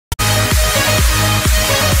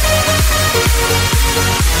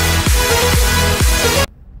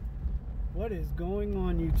going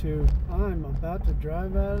on, YouTube? I'm about to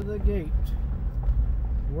drive out of the gate.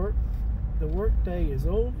 The work day is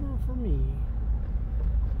over for me,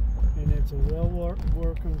 and it's a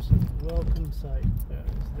welcome sight,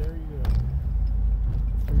 guys. There you go,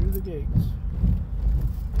 through the gates.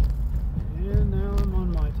 And now I'm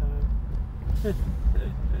on my time.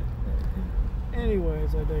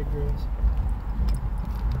 Anyways, I digress.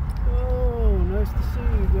 Oh, nice to see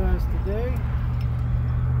you guys today.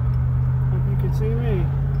 Hope you can see me.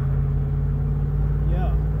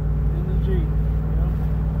 Yeah, in the Jeep. Yep.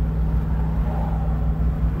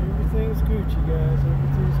 Everything's Gucci, guys.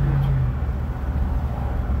 Everything's Gucci.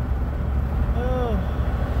 Oh,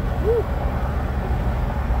 whew.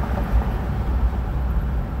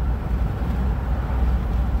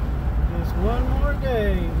 Just one more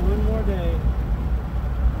day.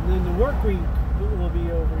 And then the work week will be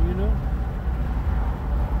over, you know.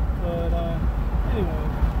 But anyway,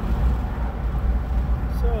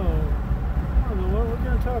 so I don't know what we're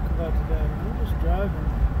going to talk about today. I'm just driving,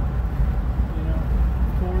 you know.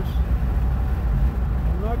 Of course,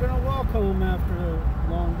 I'm not going to walk home after a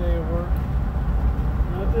long day of work.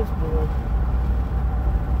 Not this boy.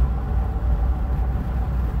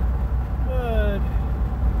 But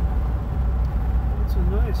it's a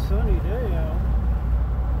nice sunny day out.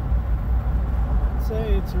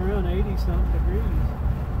 Say it's around 80-something degrees.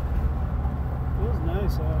 Feels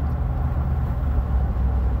nice out.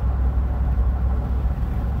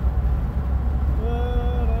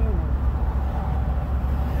 But I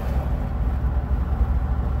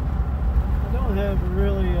don't know.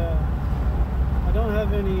 I don't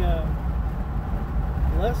have any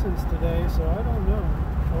lessons today, so I don't know,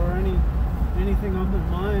 or anything on my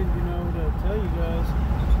mind, you know, to tell you guys.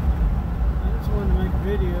 I just wanted to make a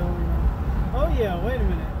video, you know. Oh yeah, wait a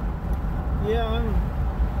minute. Yeah,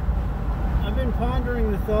 I've been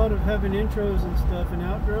pondering the thought of having intros and stuff and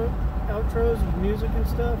outros with music and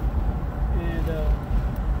stuff. And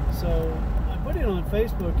so I put it on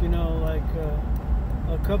Facebook, you know, like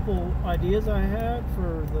a couple ideas I had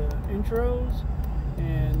for the intros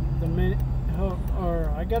and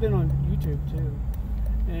or I got it on YouTube too.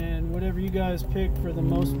 And whatever you guys pick for the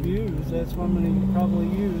most views, that's what I'm going to probably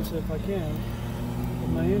use if I can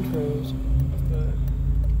in my intros. But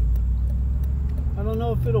I don't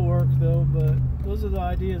know if it'll work though, but those are the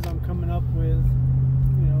ideas I'm coming up with,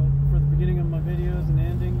 you know, for the beginning of my videos and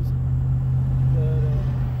endings. But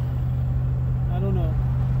I don't know.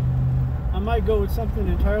 I might go with something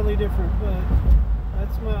entirely different, but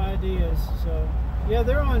that's my ideas. So yeah,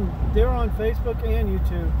 they're on Facebook and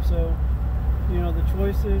YouTube. So you know, the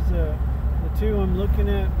choices, the two I'm looking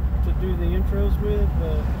at to do the intros with,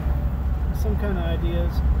 some kind of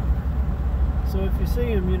ideas. So if you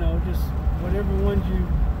see them, you know, just whatever ones you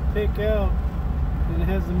pick out and it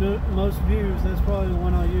has the most views, that's probably the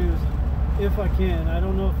one I'll use if I can. I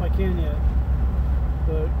don't know if I can yet,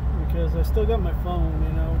 but because I still got my phone,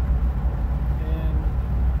 you know, and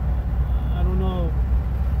I don't know.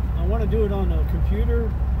 I want to do it on a computer,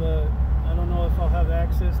 but I don't know if I'll have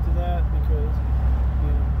access to that because, you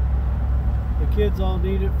know, the kids all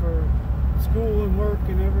need it for school and work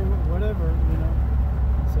and whatever, you know.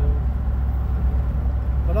 So,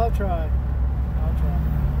 but I'll try.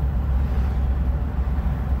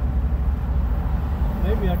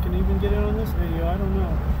 Maybe I can even get it on this video. I don't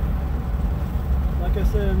know. Like I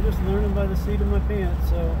said, I'm just learning by the seat of my pants.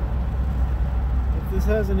 So, if this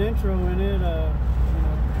has an intro in it, you know,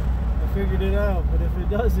 I figured it out. But if it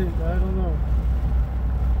doesn't, I don't know.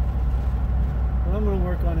 But I'm gonna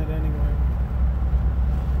work on it anyway.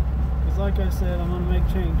 Because like I said, I'm gonna make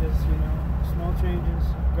changes. You know, small changes,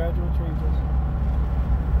 gradual changes.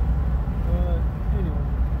 But anyway.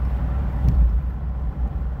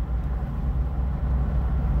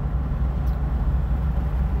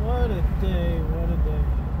 What a day, what a day.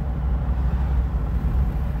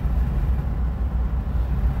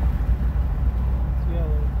 It's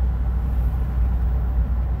yellow.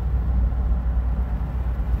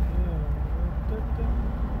 Yeah.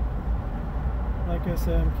 Like I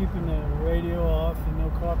said, I'm keeping the radio off and no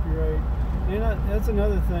copyright. And that's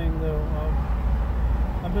another thing though.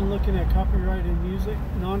 I've been looking at copyrighted music,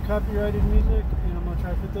 non-copyrighted music, and I'm going to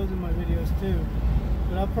try to put those in my videos too.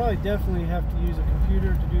 But I'll probably definitely have to use a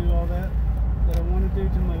computer to do all that I want to do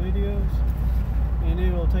to my videos. And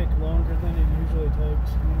it will take longer than it usually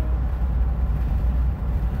takes, you know.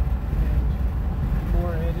 And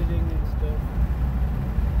more editing and stuff.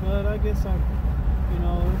 But I guess you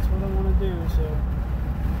know, that's what I want to do, so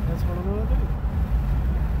that's what I want to do.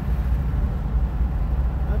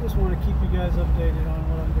 I just want to keep you guys updated on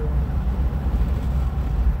what I'm doing.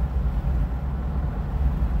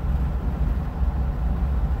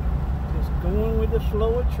 going with the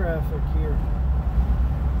flow of traffic here.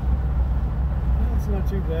 That's not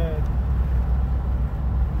too bad.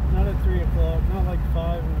 Not at 3 o'clock, not like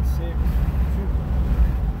 5 and 6. Shoot.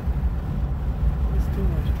 It's too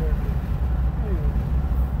much traffic. Anyway.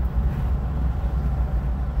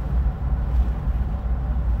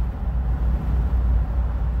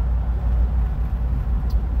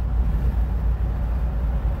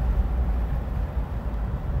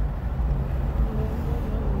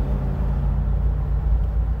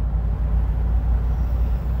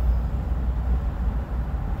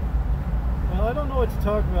 I don't know what to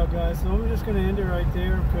talk about, guys, so I'm just going to end it right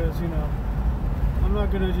there because, you know, I'm not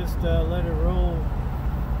going to just let it roll,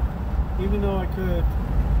 even though I could,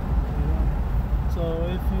 you know. So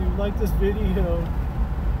if you like this video,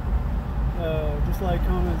 just like,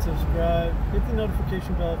 comment, subscribe, hit the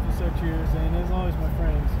notification bell if you so choose, and as always, my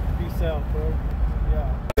friends, peace out, bro.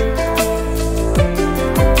 Yeah.